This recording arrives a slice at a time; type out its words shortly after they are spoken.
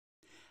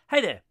Hey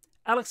there,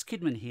 Alex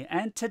Kidman here,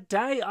 and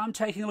today I'm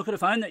taking a look at a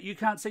phone that you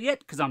can't see yet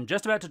because I'm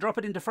just about to drop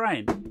it into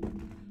frame.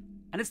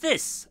 And it's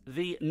this,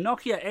 the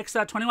Nokia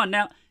XR21.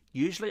 Now,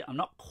 usually I'm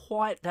not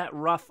quite that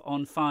rough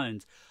on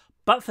phones,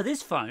 but for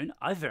this phone,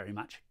 I very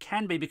much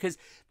can be, because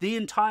the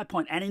entire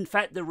point, and in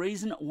fact the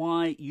reason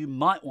why you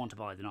might want to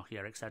buy the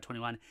Nokia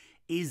XR21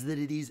 is that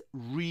it is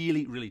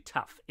really, really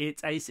tough.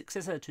 It's a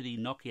successor to the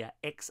Nokia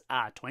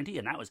XR20,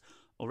 and that was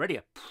already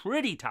a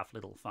pretty tough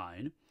little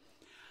phone.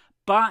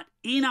 But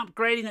in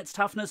upgrading its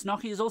toughness,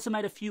 Nokia has also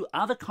made a few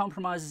other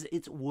compromises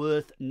it's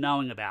worth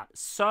knowing about.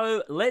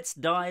 So let's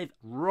dive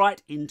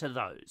right into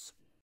those.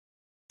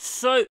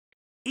 So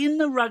in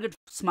the rugged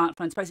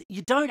smartphone space,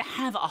 you don't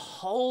have a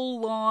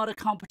whole lot of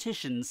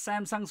competition.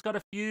 Samsung's got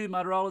a few,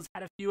 Motorola's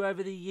had a few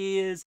over the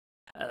years.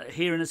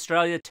 Here in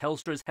Australia,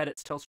 Telstra's had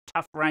its Telstra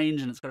Tough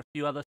range, and it's got a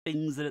few other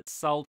things that it's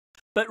sold.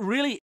 But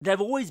really,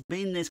 they've always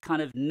been this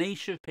kind of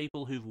niche of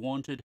people who've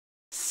wanted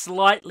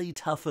slightly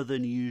tougher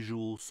than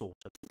usual sort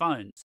of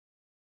phones.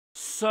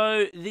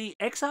 So the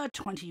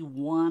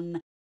XR21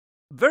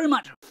 very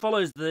much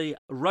follows the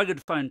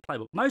rugged phone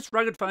playbook. Most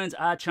rugged phones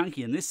are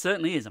chunky, and this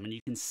certainly is. I mean,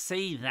 you can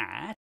see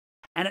that.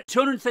 And at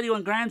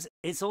 231 grams,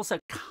 it's also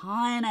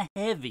kind of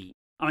heavy.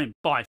 I mean,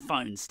 by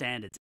phone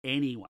standards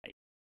anyway.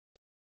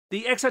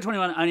 The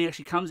XR21 only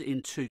actually comes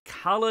in two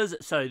colors.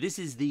 So this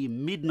is the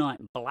midnight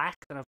black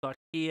that I've got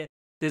here.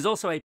 There's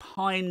also a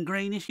pine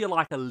green if you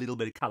like a little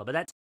bit of color, but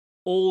that's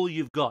all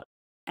you've got.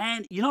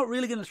 And you're not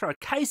really going to throw a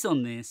case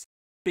on this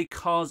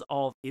because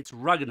of its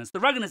ruggedness.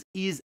 The ruggedness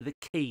is the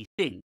key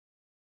thing.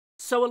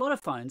 So a lot of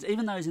phones,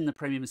 even those in the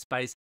premium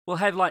space, will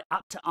have like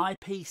up to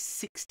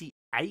IP68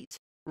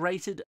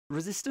 rated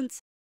resistance.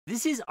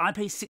 This is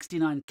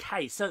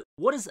IP69K. So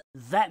what does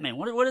that mean?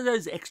 What do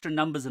those extra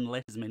numbers and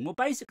letters mean? Well,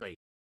 basically,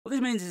 what this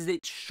means is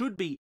it should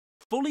be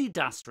fully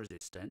dust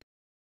resistant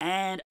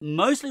and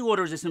mostly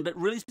water resistant, but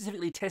really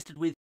specifically tested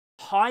with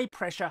high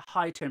pressure,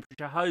 high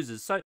temperature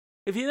hoses. So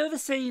if you've ever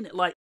seen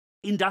like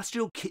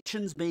industrial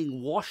kitchens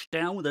being washed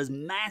down with those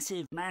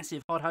massive,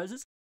 massive hot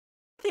hoses,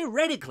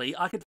 theoretically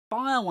I could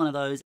fire one of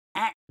those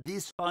at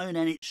this phone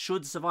and it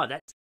should survive.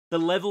 That's the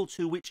level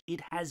to which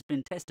it has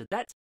been tested.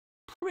 That's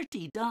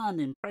pretty darn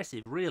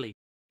impressive, really.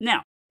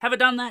 Now, have I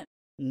done that?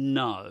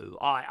 No,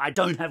 I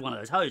don't have one of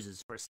those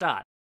hoses for a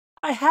start.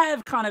 I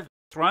have kind of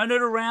thrown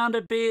it around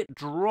a bit,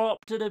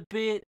 dropped it a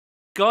bit,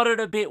 got it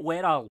a bit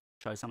wet. I'll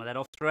show some of that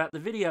off throughout the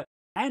video.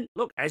 And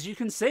look, as you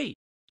can see,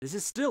 this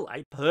is still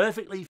a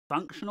perfectly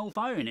functional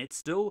phone. It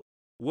still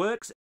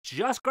works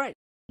just great.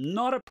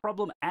 Not a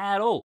problem at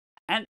all.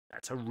 And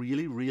that's a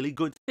really, really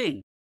good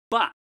thing.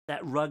 But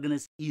that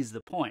ruggedness is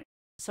the point.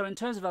 So in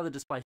terms of other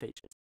display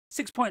features,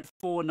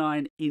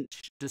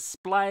 6.49-inch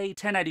display,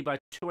 1080 by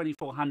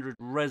 2400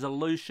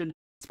 resolution,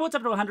 supports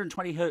up to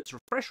 120 Hz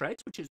refresh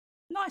rates, which is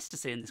nice to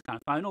see in this kind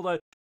of phone, although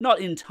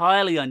not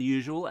entirely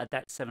unusual at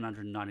that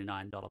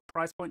 $799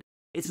 price point.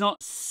 It's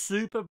not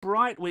super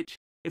bright, which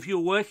if you're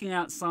working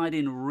outside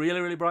in really,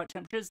 really bright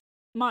temperatures,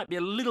 might be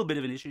a little bit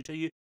of an issue to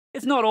you.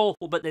 It's not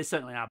awful, but there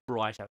certainly are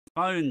brighter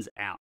phones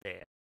out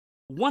there.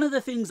 One of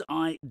the things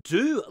I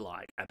do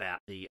like about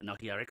the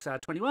Nokia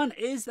XR21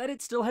 is that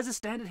it still has a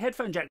standard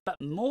headphone jack, but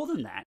more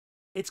than that,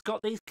 it's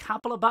got these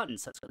couple of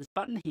buttons. So it's got this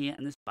button here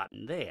and this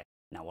button there.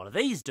 Now, what do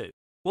these do?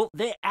 Well,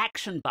 they're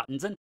action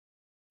buttons, and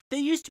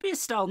there used to be a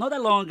style not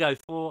that long ago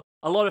for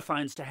a lot of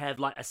phones to have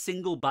like a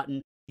single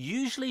button,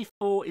 usually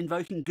for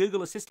invoking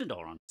Google Assistant,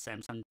 or on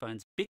Samsung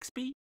phones,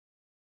 Bixby.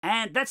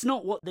 And that's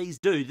not what these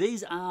do.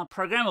 These are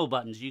programmable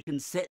buttons. You can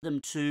set them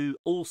to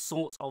all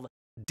sorts of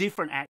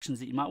different actions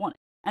that you might want.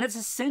 And it's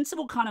a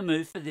sensible kind of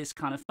move for this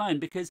kind of phone,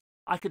 because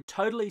I could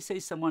totally see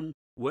someone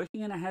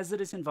working in a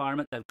hazardous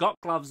environment. They've got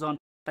gloves on.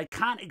 They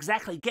can't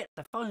exactly get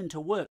the phone to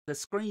work. The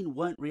screen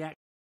won't react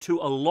to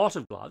a lot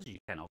of gloves. You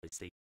can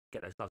obviously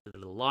get those gloves with the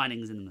little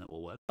linings in them that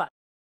will work, but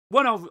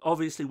won't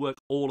obviously work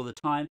all of the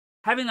time.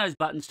 Having those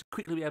buttons to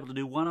quickly be able to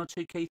do one or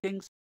two key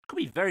things could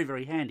be very,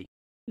 very handy.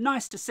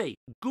 Nice to see.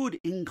 Good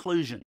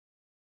inclusion.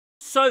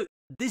 So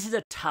this is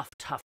a tough,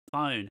 tough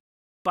phone,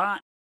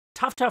 but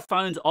tough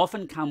phones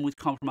often come with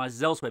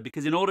compromises elsewhere,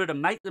 because in order to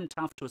make them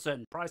tough to a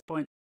certain price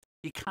point,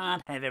 you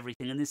can't have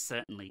everything, and this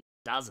certainly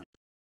doesn't.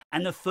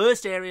 And the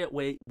first area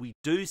where we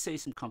do see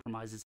some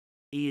compromises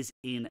is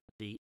in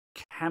the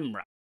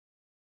camera.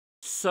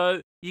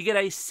 So you get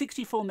a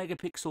 64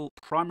 megapixel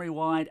primary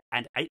wide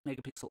and 8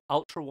 megapixel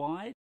ultra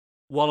wide,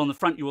 while on the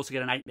front you also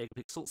get an 8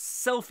 megapixel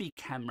selfie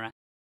camera.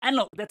 And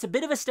look, that's a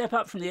bit of a step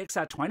up from the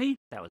XR20.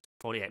 That was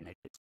 48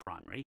 megapixel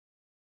primary,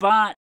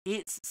 but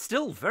it's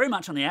still very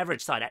much on the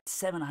average side at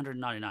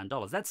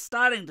 $799. That's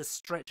starting to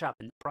stretch up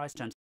in price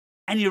terms,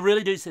 and you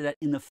really do see that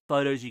in the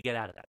photos you get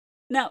out of that.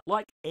 Now,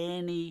 like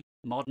any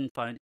modern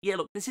phone, yeah,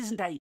 look, this isn't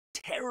a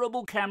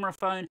terrible camera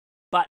phone,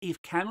 but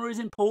if camera is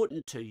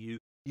important to you,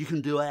 you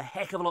can do a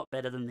heck of a lot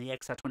better than the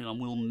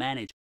XR21 will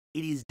manage.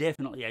 It is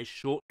definitely a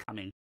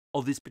shortcoming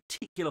of this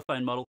particular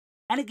phone model.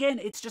 And again,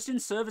 it's just in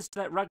service to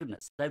that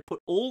ruggedness. They've put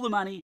all the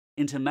money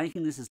into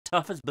making this as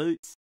tough as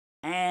boots,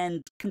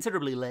 and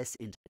considerably less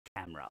into the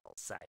camera, I'll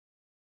say.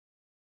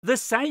 The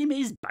same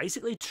is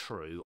basically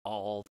true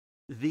of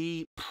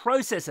the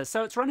processor.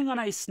 So it's running on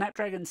a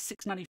Snapdragon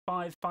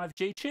 695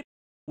 5G chip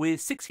with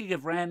 6 gig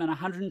of RAM and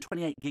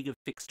 128 gig of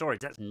fixed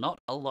storage. That's not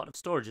a lot of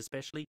storage,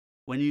 especially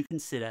when you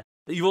consider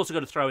that you've also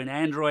got to throw in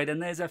Android,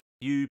 and there's a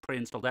few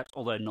pre-installed apps,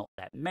 although not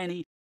that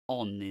many,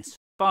 on this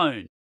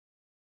phone.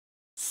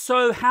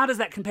 So how does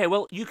that compare?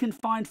 Well, you can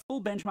find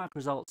full benchmark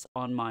results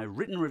on my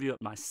written review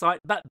at my site,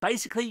 but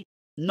basically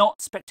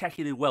not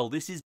spectacularly well.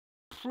 This is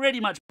pretty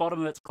much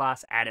bottom of its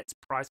class at its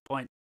price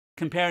point,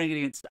 comparing it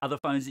against other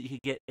phones that you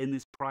could get in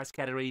this price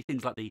category,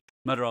 things like the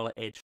Motorola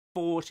Edge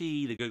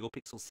 40, the Google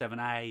Pixel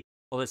 7a,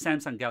 or the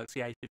Samsung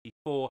Galaxy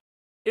A54.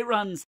 It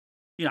runs,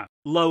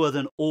 lower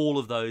than all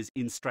of those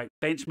in straight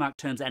benchmark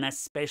terms, and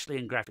especially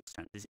in graphics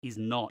terms. This is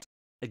not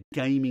a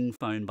gaming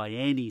phone by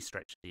any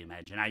stretch of the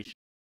imagination.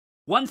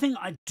 One thing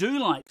I do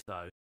like,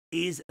 though,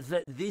 is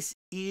that this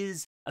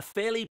is a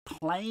fairly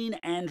plain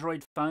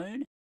Android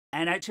phone,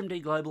 and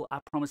HMD Global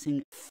are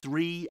promising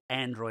 3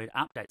 Android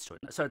updates to it.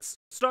 So it's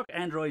stock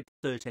Android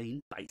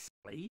 13,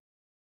 basically,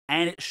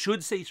 and it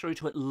should see through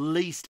to at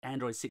least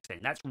Android 16.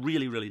 That's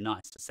really, really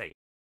nice to see.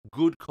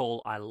 Good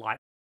call. I like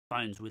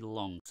phones with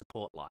long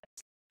support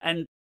lives.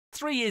 And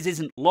 3 years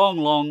isn't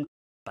long,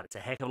 but it's a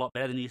heck of a lot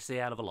better than you see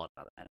out of a lot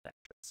of other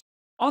manufacturers.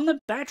 On the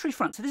battery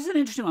front, so this is an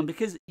interesting one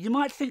because you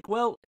might think,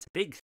 well, it's a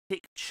big,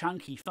 thick,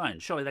 chunky phone.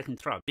 Surely they can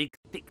throw a big,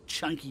 thick,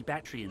 chunky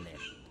battery in there.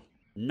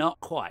 Not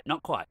quite,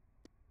 not quite.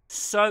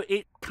 So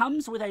it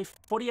comes with a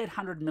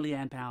 4800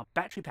 milliamp hour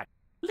battery pack.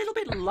 A little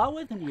bit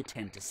lower than you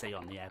tend to see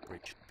on the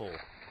average for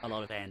a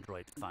lot of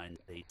Android phones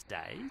these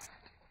days.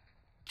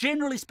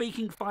 Generally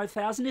speaking,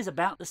 5000 is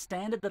about the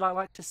standard that I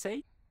like to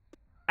see.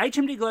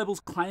 HMD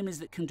Global's claim is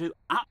that it can do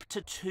up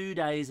to 2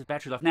 days of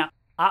battery life. Now,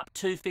 up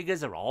to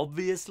figures are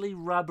obviously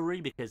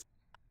rubbery because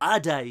a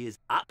day is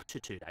up to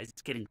 2 days.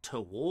 It's getting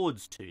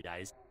towards 2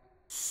 days.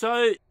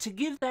 So to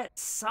give that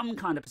some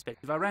kind of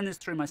perspective, I ran this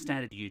through my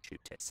standard YouTube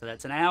test. So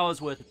that's an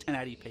hour's worth of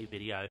 1080p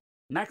video,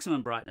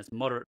 maximum brightness,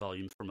 moderate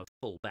volume from a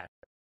full battery.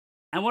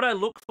 And what I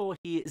look for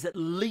here is at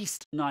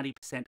least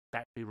 90%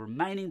 battery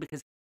remaining,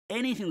 because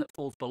anything that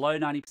falls below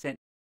 90%,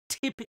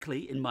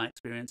 typically, in my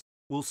experience,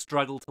 will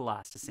struggle to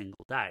last a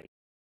single day.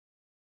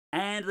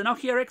 And the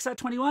Nokia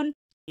XR21,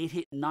 it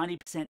hit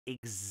 90%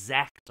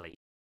 exactly.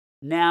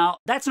 Now,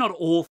 that's not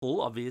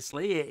awful,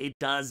 obviously. It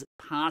does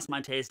pass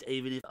my test,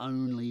 even if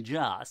only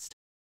just.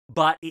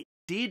 But it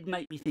did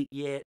make me think,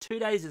 yeah, 2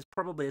 days is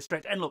probably a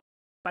stretch. And look,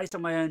 based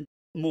on my own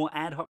more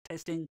ad hoc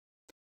testing,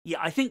 yeah,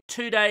 I think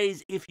 2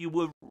 days, if you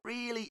were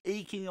really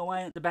eking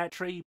away at the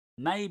battery,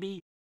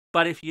 maybe.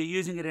 But if you're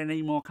using it in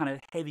any more kind of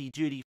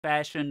heavy-duty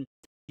fashion,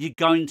 you're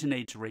going to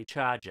need to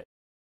recharge it.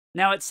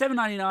 Now, at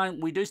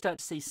 $799, we do start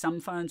to see some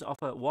phones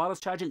offer wireless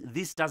charging.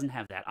 This doesn't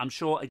have that. I'm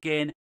sure,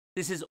 again,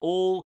 this is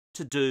all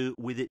to do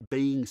with it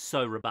being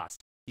so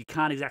robust. You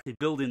can't exactly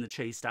build in the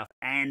cheese stuff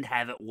and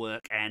have it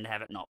work and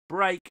have it not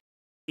break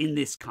in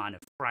this kind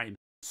of frame.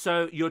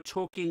 So you're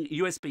talking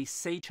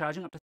USB-C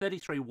charging up to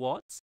 33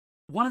 watts.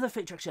 One of the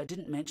features actually I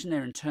didn't mention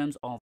there in terms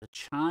of the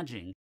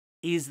charging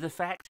is the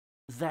fact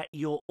that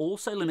you're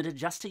also limited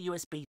just to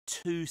USB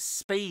 2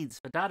 speeds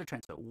for data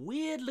transfer.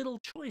 Weird little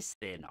choice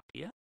there,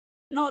 Nokia.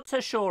 Not so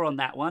sure on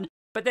that one.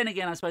 But then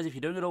again, I suppose if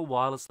you're doing it all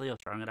wirelessly or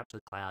throwing it up to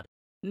the cloud,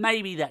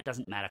 maybe that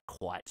doesn't matter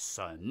quite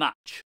so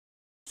much.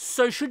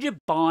 So should you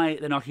buy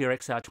the Nokia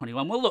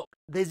XR21? Well, look,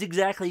 there's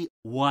exactly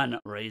one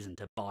reason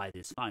to buy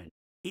this phone.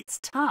 It's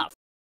tough.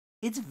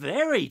 It's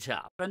very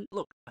tough. And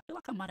look, I feel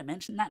like I might have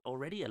mentioned that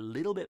already a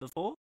little bit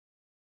before.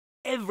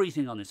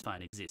 Everything on this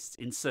phone exists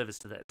in service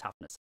to that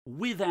toughness,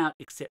 without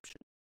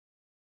exception.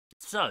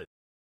 So,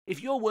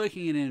 if you're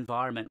working in an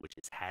environment which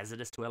is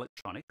hazardous to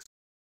electronics,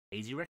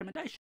 easy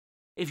recommendation.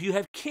 If you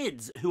have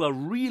kids who are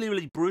really,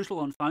 really brutal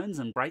on phones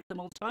and break them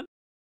all the time,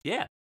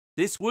 yeah,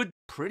 this would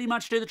pretty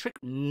much do the trick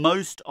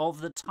most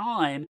of the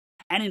time.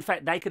 And in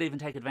fact, they could even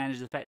take advantage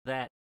of the fact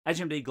that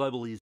HMD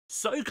Global is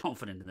so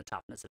confident in the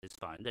toughness of this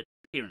phone that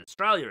here in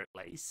Australia at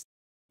least,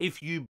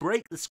 if you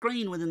break the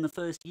screen within the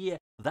first year,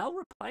 they'll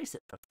replace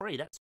it for free.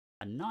 That's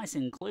a nice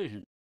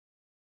inclusion.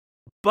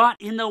 But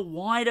in the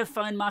wider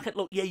phone market,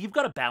 look, yeah, you've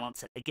got to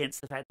balance it against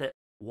the fact that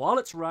while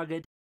it's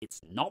rugged, it's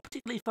not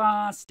particularly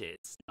fast,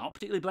 it's not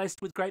particularly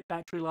blessed with great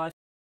battery life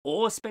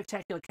or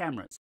spectacular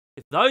cameras.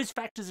 If those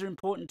factors are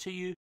important to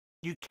you,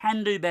 you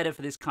can do better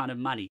for this kind of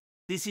money.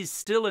 This is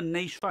still a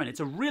niche phone. It's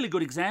a really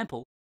good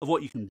example of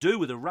what you can do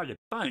with a rugged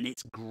phone.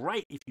 It's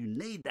great if you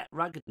need that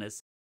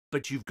ruggedness,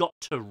 but you've got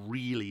to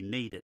really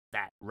need it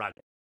that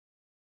rugged.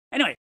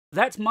 Anyway,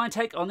 that's my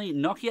take on the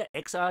Nokia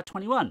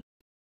XR21.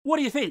 What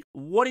do you think?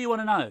 What do you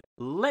want to know?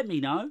 Let me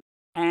know.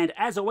 And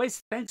as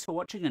always, thanks for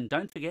watching, and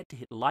don't forget to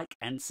hit like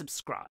and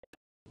subscribe.